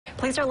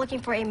Police are looking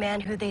for a man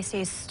who they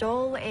say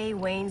stole a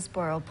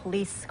Waynesboro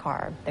police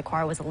car. The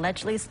car was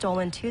allegedly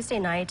stolen Tuesday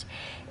night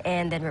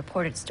and then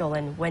reported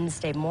stolen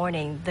Wednesday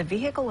morning. The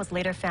vehicle was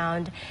later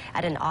found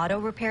at an auto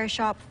repair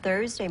shop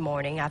Thursday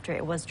morning after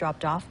it was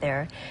dropped off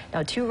there.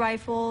 Now, 2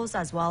 rifles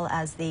as well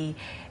as the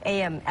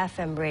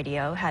AM/FM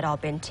radio had all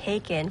been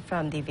taken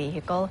from the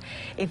vehicle.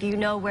 If you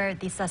know where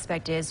the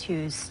suspect is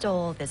who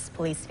stole this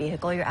police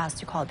vehicle, you're asked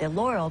to call the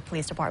Laurel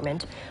Police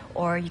Department,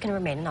 or you can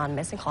remain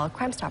anonymous and call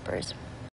Crime Stoppers.